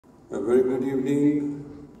A very good evening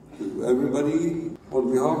to everybody. On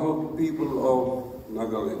behalf of the people of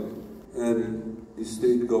Nagaland and the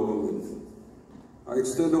state government, I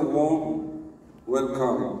extend a warm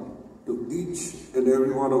welcome to each and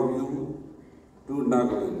every one of you to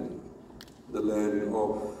Nagaland, the land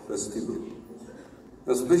of festival.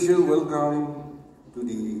 A special welcome to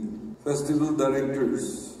the festival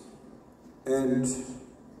directors and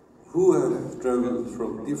who have traveled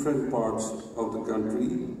from different parts of the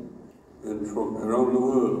country and from around the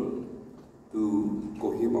world to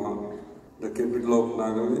Kohima, the capital of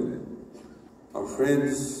Nagaland, our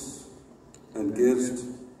friends and guests,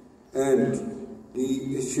 and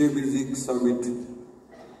the Asia Music Summit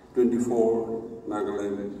 24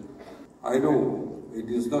 Nagaland. I know it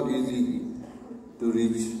is not easy to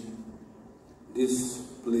reach this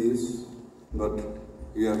place, but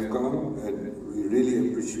you have come and we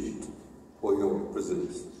really appreciate for your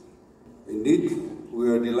presence. Indeed, we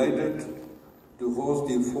are delighted to host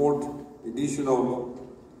the 4th edition of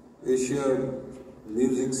Asia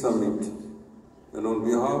Music Summit. And on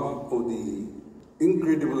behalf of the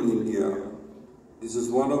incredible India, this is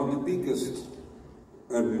one of the biggest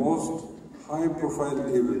and most high-profile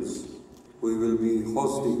events we will be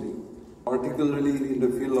hosting, particularly in the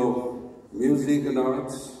field of music and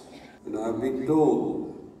arts. And I have been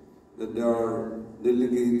told that there are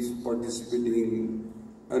delegates participating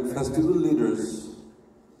and festival leaders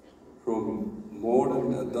from more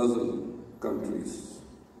than a dozen countries.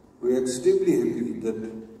 We are extremely happy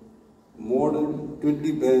that more than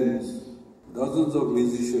 20 bands, dozens of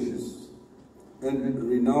musicians, and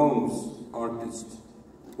renowned artists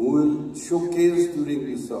who will showcase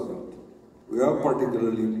during this summit. We are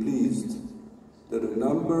particularly pleased that a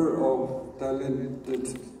number of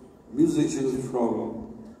talented musicians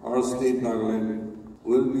from our state, Nagaland,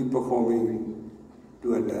 will be performing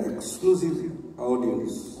to an exclusive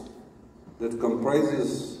audience that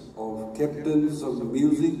comprises of captains of the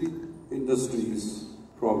music industries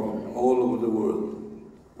from all over the world.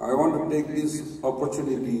 I want to take this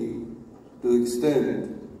opportunity to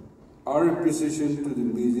extend our appreciation to the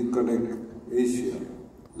Music Connect Asia,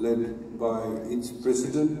 led by its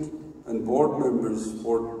president and board members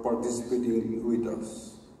for participating with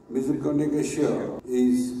us. Music Connect Asia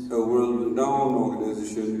is a world-renowned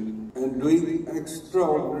organization and doing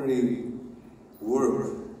extraordinary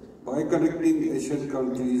work by connecting Asian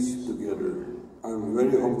countries together. I am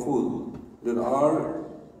very hopeful that our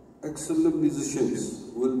excellent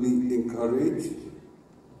musicians will be encouraged,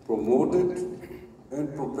 promoted,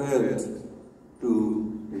 and propelled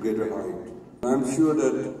to greater height. I am sure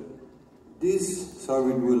that this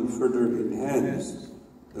summit will further enhance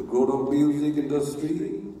the growth of music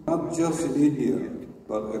industry, not just in India,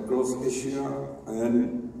 but across Asia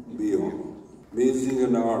and beyond. Music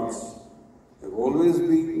and arts have always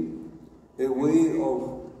been a way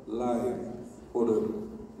of life for the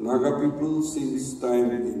Naga people since time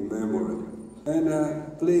immemorial, and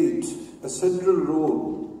have played a central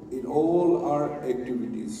role in all our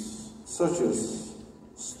activities, such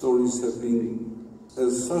stories have been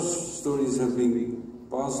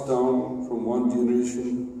passed down from one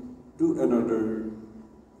generation to another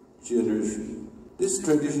generation. This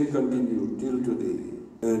tradition continues till today,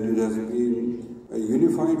 and it has been a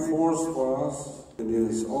unified force for us, and it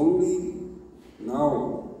has only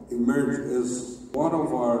now emerged as one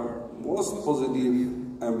of our most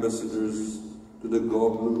positive ambassadors to the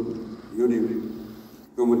global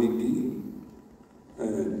community.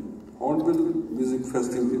 And Hornbill Music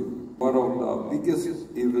Festival, one of the biggest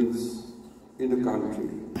events in the country,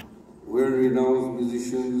 where renowned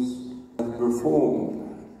musicians have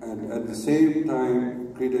performed and at the same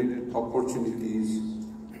time created opportunities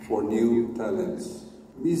for new talents.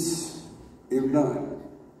 Miss Ivna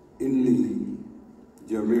Inli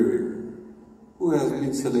Jamir, who has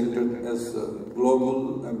been selected as the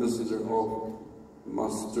Global Ambassador of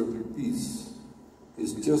Masterpiece,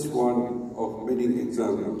 is just one of many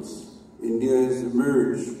examples. India has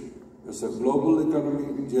emerged as a global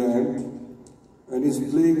economic giant and is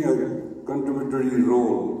playing a contributory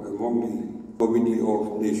role among the community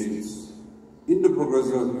of nations in the progress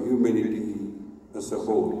of humanity as a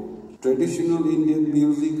whole. Traditional Indian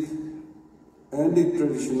music and the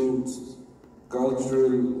traditional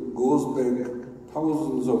culture goes back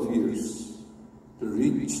thousands of years. The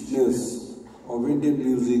richness of Indian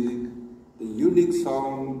music, the unique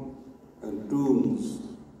sound and tunes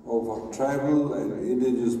of our tribal and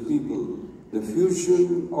indigenous people, the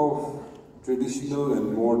fusion of traditional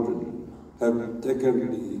and modern have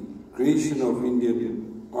taken the creation of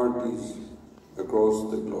Indian artists across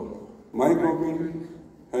the globe. My government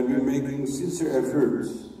has been making sincere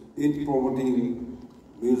efforts in promoting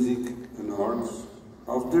music and arts.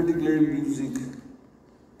 After declaring music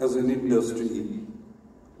as an industry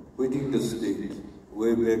within the state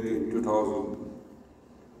way back in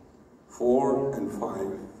 2004 and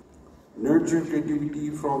 5, nurture creativity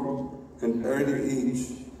from an early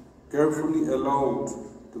age, carefully allowed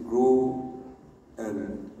to grow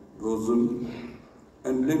and blossom,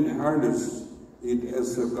 and then harness it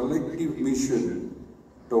as a collective mission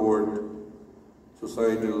toward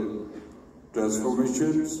societal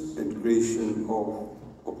transformations and creation of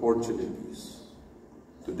opportunities.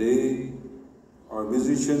 Today, our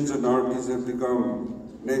musicians and artists have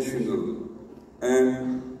become national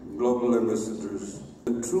and global ambassadors.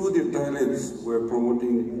 And through their talents, we're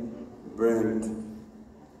promoting brand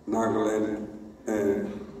Nagaland and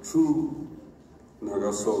true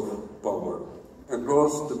Naga soft power.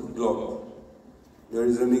 Across the globe, there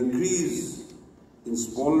is an increase in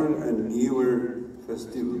smaller and newer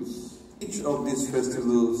festivals. Each of these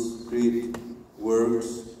festivals create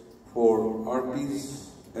works for artists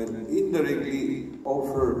and indirectly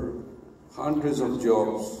offer hundreds of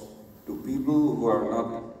jobs to people who are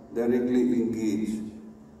not directly engaged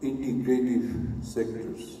in the creative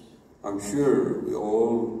sectors. I'm sure we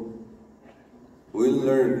all will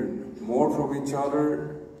learn more from each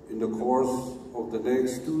other in the course of the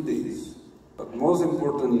next 2 days. But most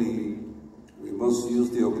importantly, we must use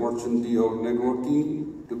the opportunity of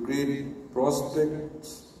networking to create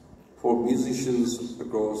prospects for musicians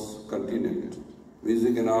across the continent.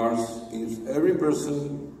 Music and arts gives every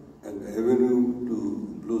person an avenue to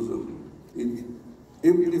blossom. It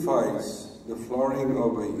amplifies the flowering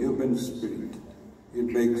of a human spirit. It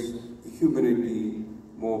makes humanity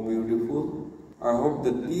more beautiful. I hope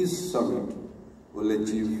that this summit will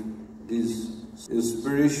achieve this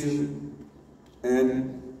inspiration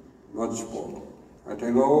and much more. I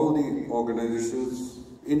thank all the organizations,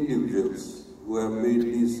 individuals who have made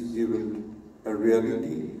this event a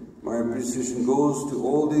reality. My appreciation goes to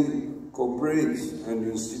all the corporates and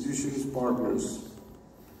institutions partners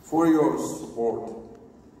for your support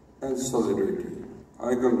and solidarity.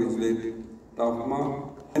 I congratulate TAFMA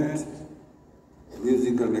and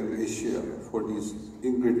Music Connect Asia for this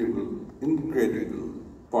incredible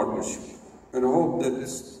partnership. And I hope that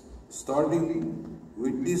starting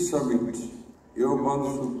with this summit, your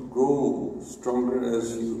bonds will grow stronger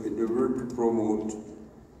as you endeavor to promote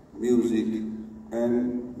music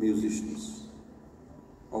and musicians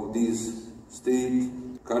of this state,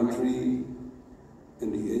 country,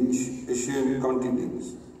 and the Asian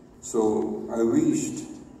continents. So I wished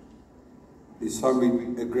the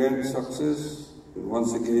summit a grand success, and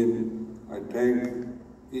once again I thank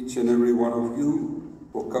each and every one of you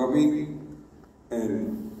for coming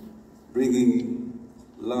and bringing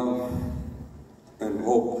love and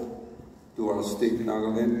hope to our state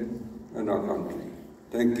Nagaland and our country.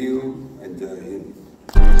 Thank you and Jai Hind.